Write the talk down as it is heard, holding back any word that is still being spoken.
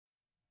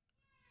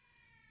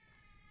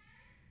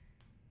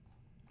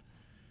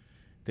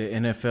The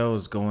NFL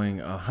is going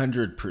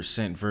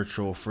 100%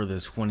 virtual for the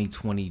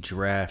 2020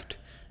 draft.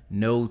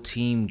 No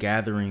team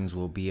gatherings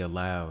will be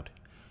allowed.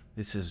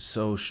 This is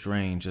so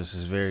strange. This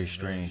is very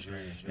strange.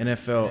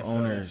 NFL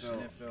owners,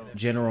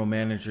 general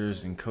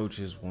managers, and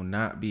coaches will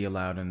not be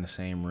allowed in the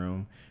same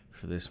room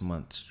for this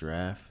month's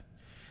draft.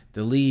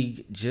 The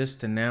league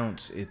just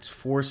announced it's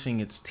forcing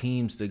its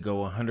teams to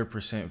go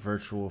 100%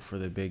 virtual for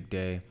the big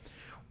day.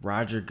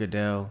 Roger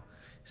Goodell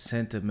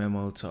sent a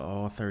memo to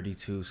all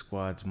 32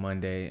 squads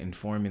Monday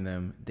informing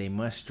them they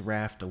must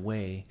draft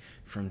away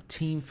from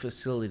team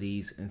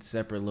facilities in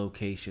separate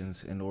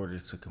locations in order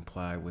to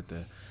comply with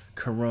the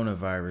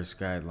coronavirus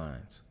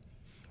guidelines.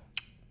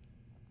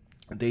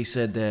 They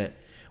said that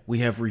we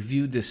have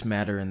reviewed this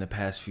matter in the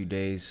past few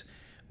days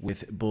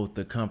with both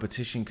the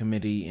competition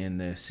committee and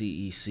the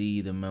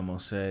CEC, the memo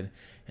said,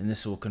 and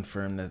this will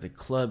confirm that the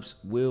clubs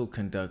will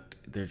conduct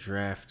their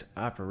draft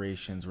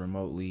operations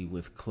remotely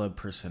with club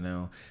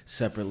personnel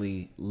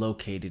separately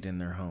located in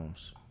their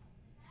homes.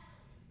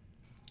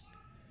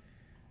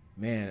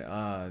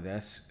 Man,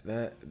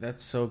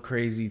 that's so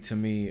crazy to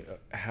me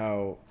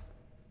how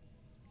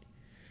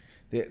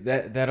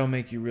that'll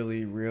make you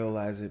really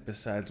realize it,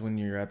 besides when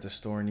you're at the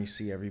store and you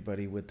see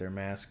everybody with their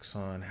masks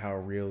on, how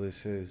real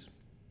this is.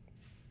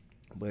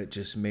 But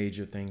just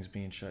major things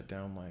being shut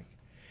down, like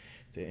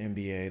the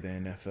NBA, the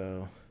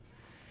NFL.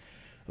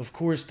 Of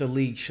course, the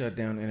league shut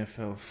down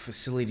NFL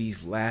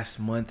facilities last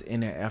month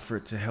in an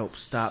effort to help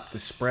stop the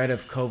spread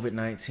of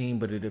COVID-19,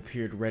 but it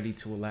appeared ready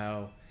to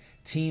allow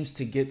teams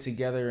to get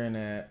together in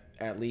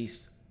at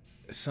least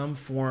some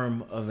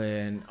form of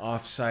an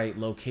off-site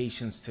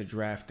locations to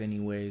draft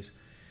anyways.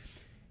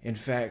 In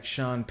fact,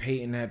 Sean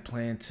Payton had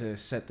planned to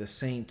set the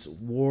Saints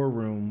War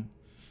Room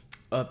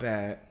up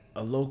at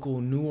a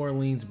local New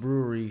Orleans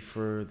brewery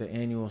for the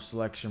annual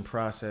selection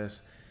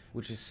process,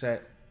 which is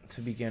set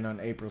to begin on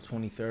April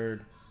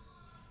 23rd.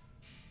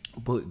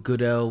 But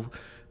Goodell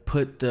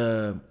put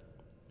the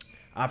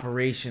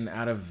operation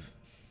out of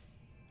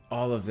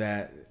all of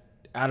that,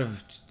 out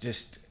of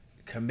just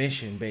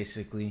commission,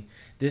 basically,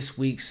 this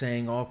week,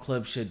 saying all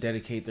clubs should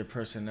dedicate their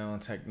personnel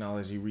and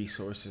technology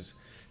resources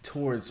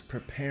towards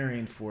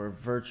preparing for a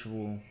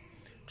virtual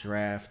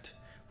draft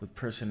with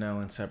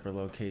personnel in separate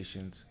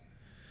locations.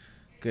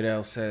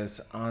 Goodell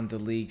says on the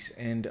league's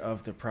end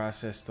of the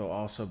process, they'll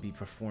also be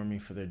performing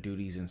for their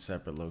duties in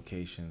separate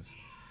locations,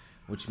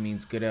 which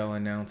means Goodell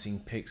announcing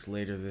picks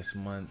later this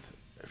month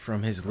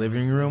from his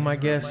living room, I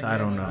guess. I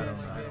don't know.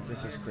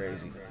 This is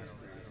crazy.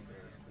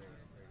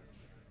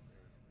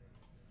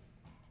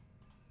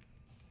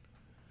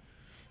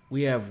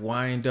 We have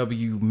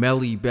YNW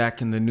Melly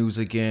back in the news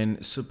again.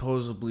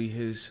 Supposedly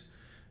his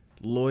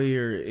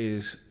lawyer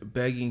is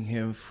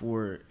begging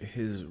for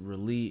his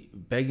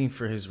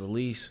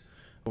release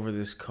over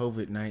this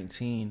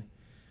COVID-19,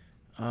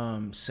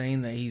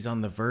 saying that he's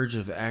on the verge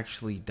of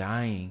actually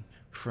dying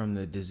from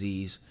the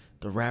disease.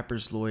 The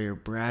rapper's lawyer,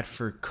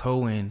 Bradford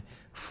Cohen,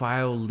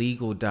 filed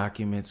legal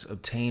documents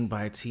obtained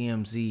by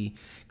TMZ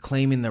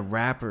claiming the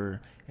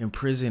rapper in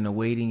prison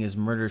awaiting his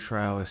murder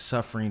trial is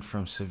suffering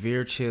from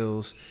severe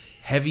chills,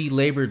 heavy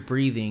labored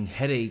breathing,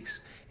 headaches,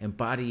 and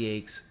body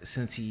aches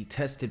since he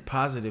tested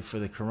positive for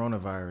the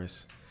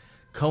coronavirus.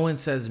 Cohen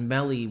says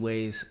Melly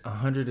weighs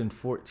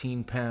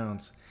 114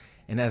 pounds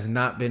and has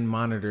not been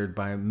monitored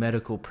by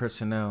medical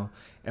personnel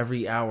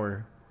every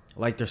hour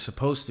like they're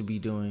supposed to be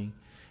doing.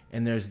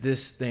 And there's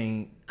this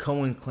thing,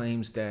 Cohen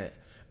claims that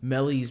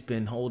Melly's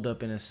been holed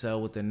up in a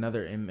cell with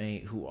another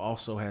inmate who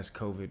also has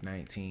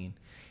COVID-19.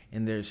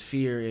 And there's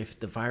fear if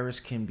the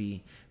virus can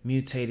be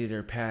mutated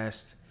or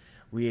passed,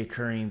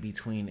 reoccurring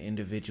between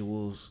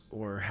individuals,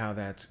 or how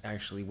that's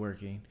actually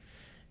working.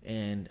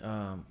 And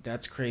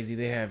that's crazy.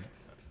 They have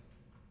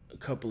a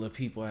couple of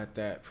people at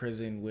that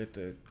prison with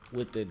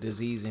the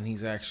disease, and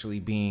he's actually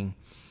being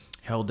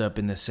held up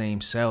in the same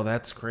cell.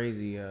 That's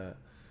crazy.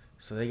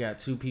 So they got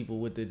two people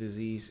with the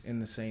disease in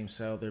the same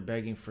cell. They're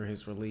begging for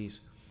his release.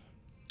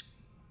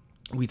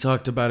 We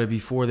talked about it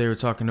before. They were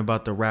talking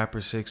about the rapper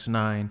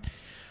 6ix9ine.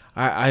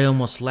 I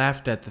almost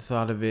laughed at the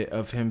thought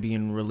of him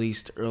being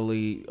released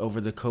early over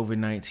the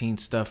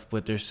COVID-19 stuff,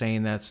 but they're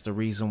saying that's the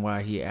reason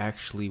why he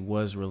actually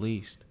was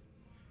released.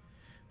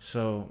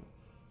 So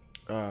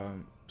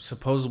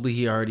supposedly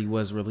he already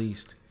was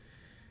released.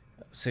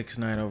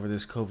 6ix9ine over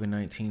this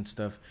COVID-19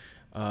 stuff.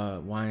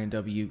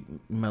 YNW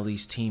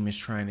Melly's team is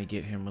trying to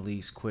get him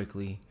released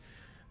quickly.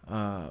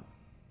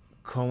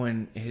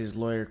 Cohen, his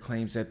lawyer,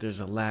 claims that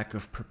there's a lack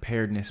of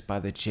preparedness by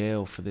the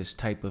jail for this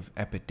type of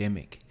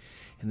epidemic,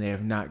 and they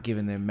have not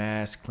given them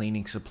masks,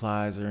 cleaning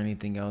supplies, or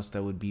anything else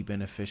that would be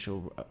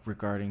beneficial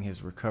regarding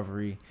his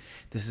recovery.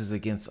 This is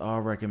against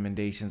all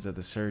recommendations of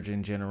the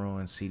Surgeon General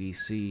and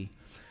CDC.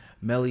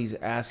 Melly's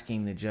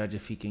asking the judge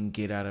if he can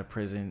get out of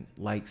prison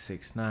like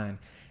 6ix9ine,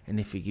 and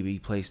if he could be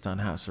placed on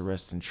house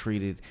arrest and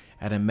treated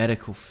at a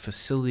medical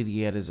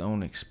facility at his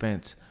own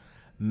expense.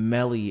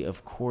 Melly,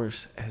 of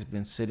course, has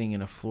been sitting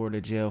in a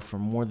Florida jail for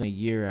more than a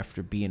year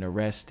after being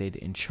arrested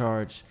and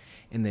charged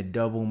in the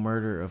double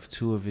murder of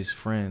two of his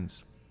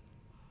friends.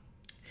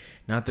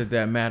 Not that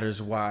that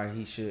matters why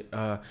he should.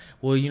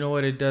 Well, you know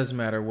what? It does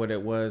matter what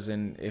it was,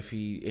 and if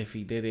he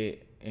did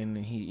it, and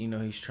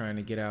he's trying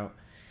to get out.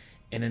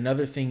 And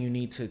another thing you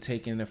need to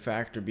take into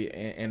factor,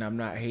 and I'm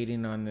not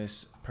hating on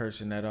this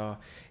person at all.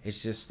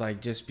 It's just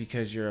like, just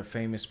because you're a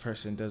famous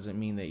person doesn't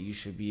mean that you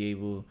should be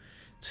able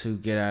to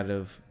get out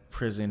of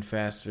prison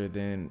faster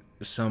than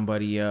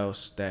somebody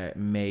else that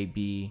may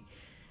be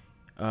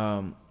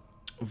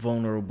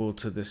vulnerable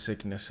to the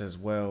sickness as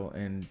well,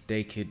 and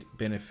they could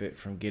benefit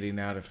from getting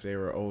out if they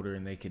were older,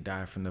 and they could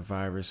die from the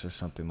virus or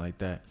something like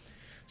that.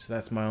 So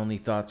that's my only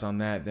thoughts on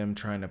that. Them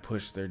trying to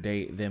push their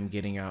date, them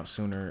getting out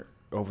sooner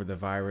over the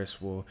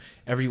virus. Well,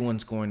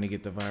 everyone's going to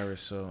get the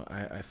virus, so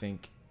I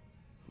think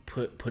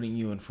putting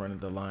you in front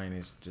of the line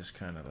is just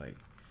kind of like,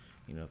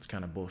 it's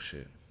kind of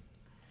bullshit.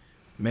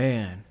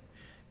 Man,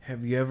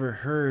 have you ever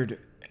heard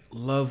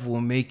love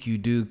will make you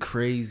do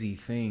crazy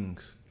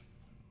things?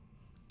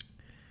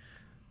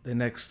 The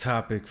next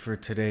topic for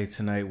today,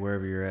 tonight,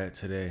 wherever you're at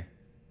today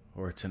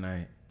or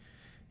tonight,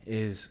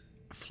 is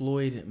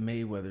Floyd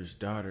Mayweather's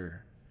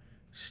daughter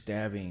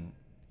stabbing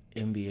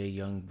NBA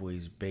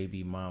YoungBoy's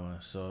baby mama.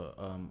 So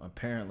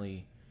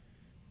apparently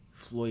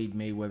Floyd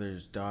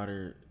Mayweather's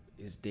daughter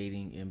is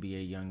dating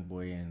NBA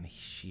YoungBoy, and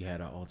she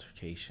had an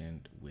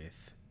altercation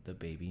with the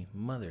baby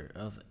mother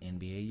of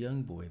NBA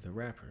YoungBoy, the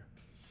rapper.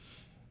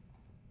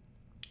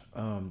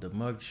 The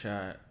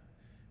mugshot,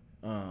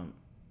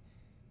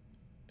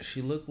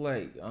 she looked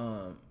like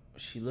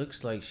she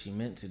looks like she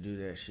meant to do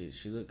that shit.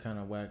 She looked kind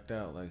of whacked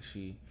out, like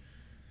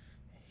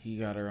he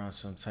got her on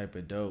some type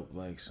of dope,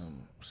 like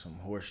some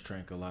horse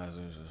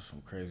tranquilizers or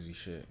some crazy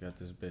shit. Got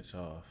this bitch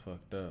all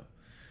fucked up.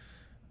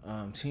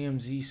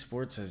 TMZ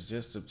Sports has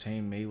just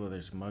obtained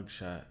Mayweather's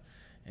mugshot,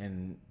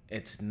 and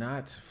it's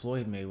not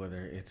Floyd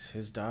Mayweather, it's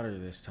his daughter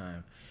this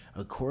time.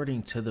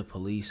 According to the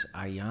police,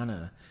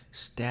 Ayanna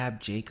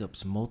stabbed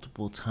Jacobs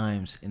multiple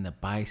times in the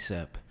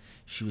bicep.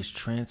 She was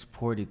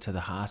transported to the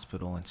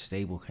hospital in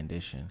stable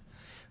condition.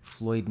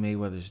 Floyd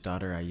Mayweather's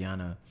daughter,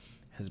 Ayanna,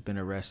 has been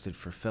arrested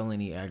for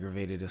felony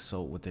aggravated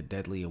assault with a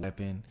deadly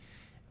weapon.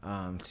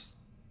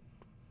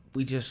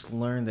 We just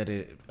learned that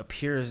it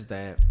appears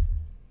that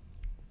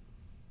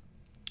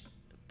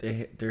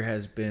there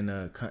has been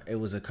it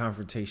was a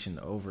confrontation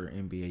over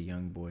NBA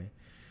YoungBoy.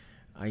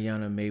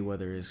 Ayanna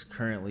Mayweather is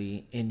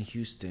currently in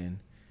Houston,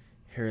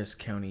 Harris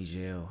County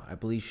Jail. I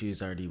believe she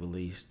is already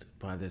released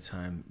by the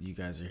time you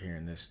guys are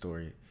hearing this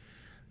story.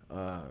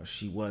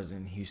 She was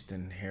in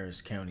Houston,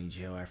 Harris County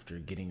Jail after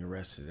getting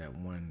arrested at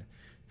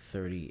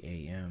 1:30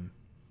 a.m.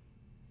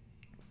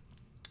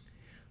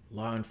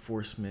 Law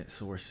enforcement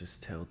sources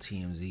tell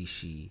TMZ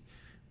she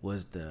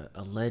was the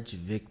alleged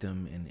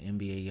victim, and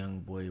NBA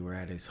YoungBoy were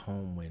at his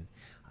home when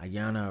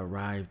Ayanna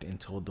arrived and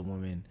told the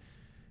woman,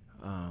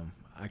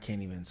 I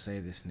can't even say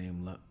this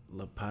name,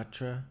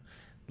 LaPatra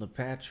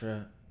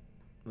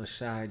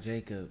Lashai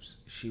Jacobs,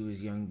 she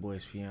was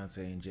YoungBoy's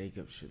fiance, and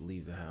Jacobs should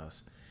leave the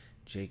house.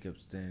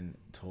 Jacobs then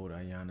told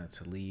Ayanna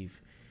to leave.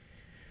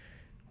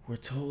 We're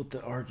told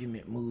the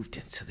argument moved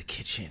into the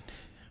kitchen,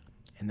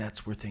 and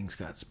that's where things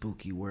got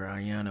spooky, where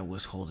Ayanna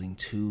was holding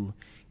 2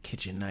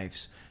 kitchen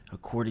knives.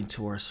 According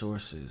to our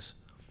sources,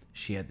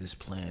 she had this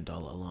planned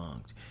all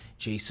along.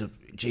 Jacob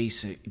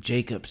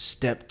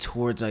stepped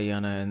towards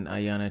Ayanna, and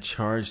Ayanna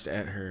charged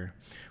at her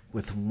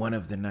with one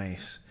of the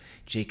knives.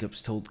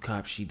 Jacobs told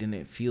cops she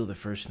didn't feel the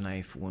first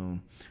knife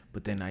wound,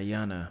 but then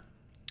Ayanna,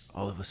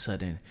 all of a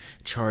sudden,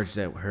 charged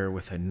at her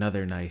with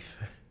another knife,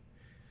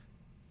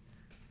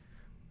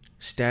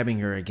 stabbing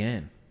her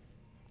again.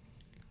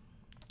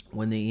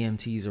 When the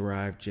EMTs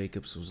arrived,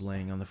 Jacobs was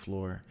laying on the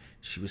floor.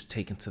 She was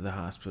taken to the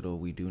hospital.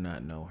 We do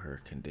not know her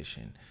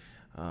condition.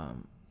 I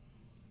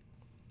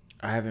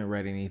haven't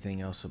read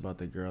anything else about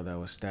the girl that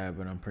was stabbed,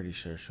 but I'm pretty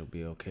sure she'll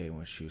be okay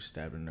when she was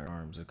stabbed in her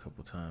arms a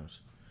couple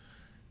times.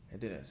 It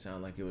didn't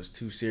sound like it was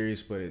too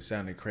serious, but it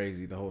sounded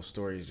crazy. The whole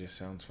story just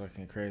sounds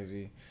fucking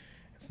crazy.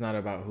 It's not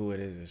about who it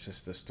is. It's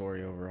just the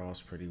story overall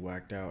is pretty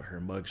whacked out. Her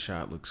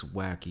mugshot looks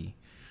wacky.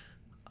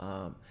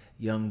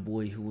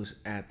 YoungBoy, who was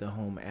at the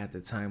home at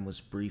the time, was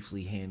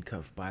briefly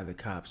handcuffed by the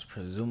cops,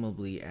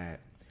 presumably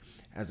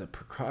as a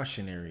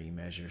precautionary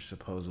measure,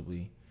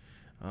 supposedly.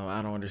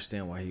 I don't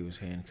understand why he was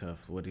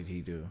handcuffed. What did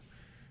he do?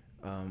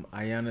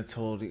 Ayanna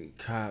told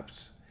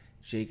cops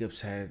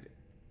Jacobs had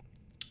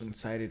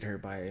incited her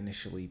by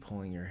initially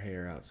pulling her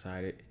hair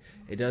outside.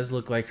 It does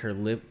look like her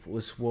lip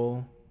was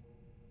swole.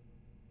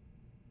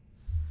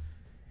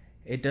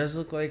 It does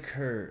look like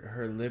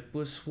her lip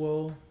was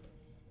swole.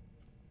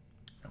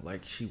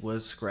 Like she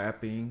was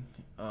scrapping.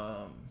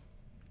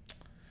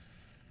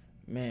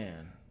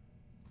 Man.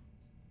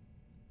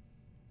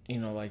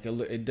 Like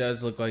it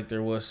does look like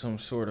there was some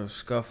sort of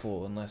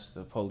scuffle, unless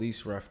the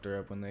police roughed her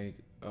up when they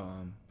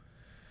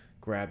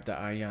grabbed the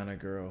Ayanna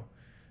girl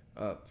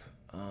up.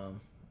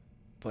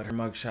 But her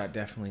mugshot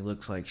definitely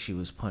looks like she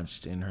was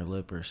punched in her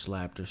lip or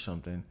slapped or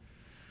something.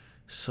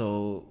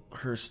 So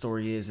her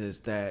story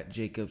is that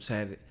Jacobs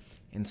had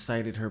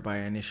incited her by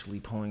initially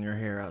pulling her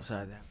hair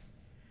outside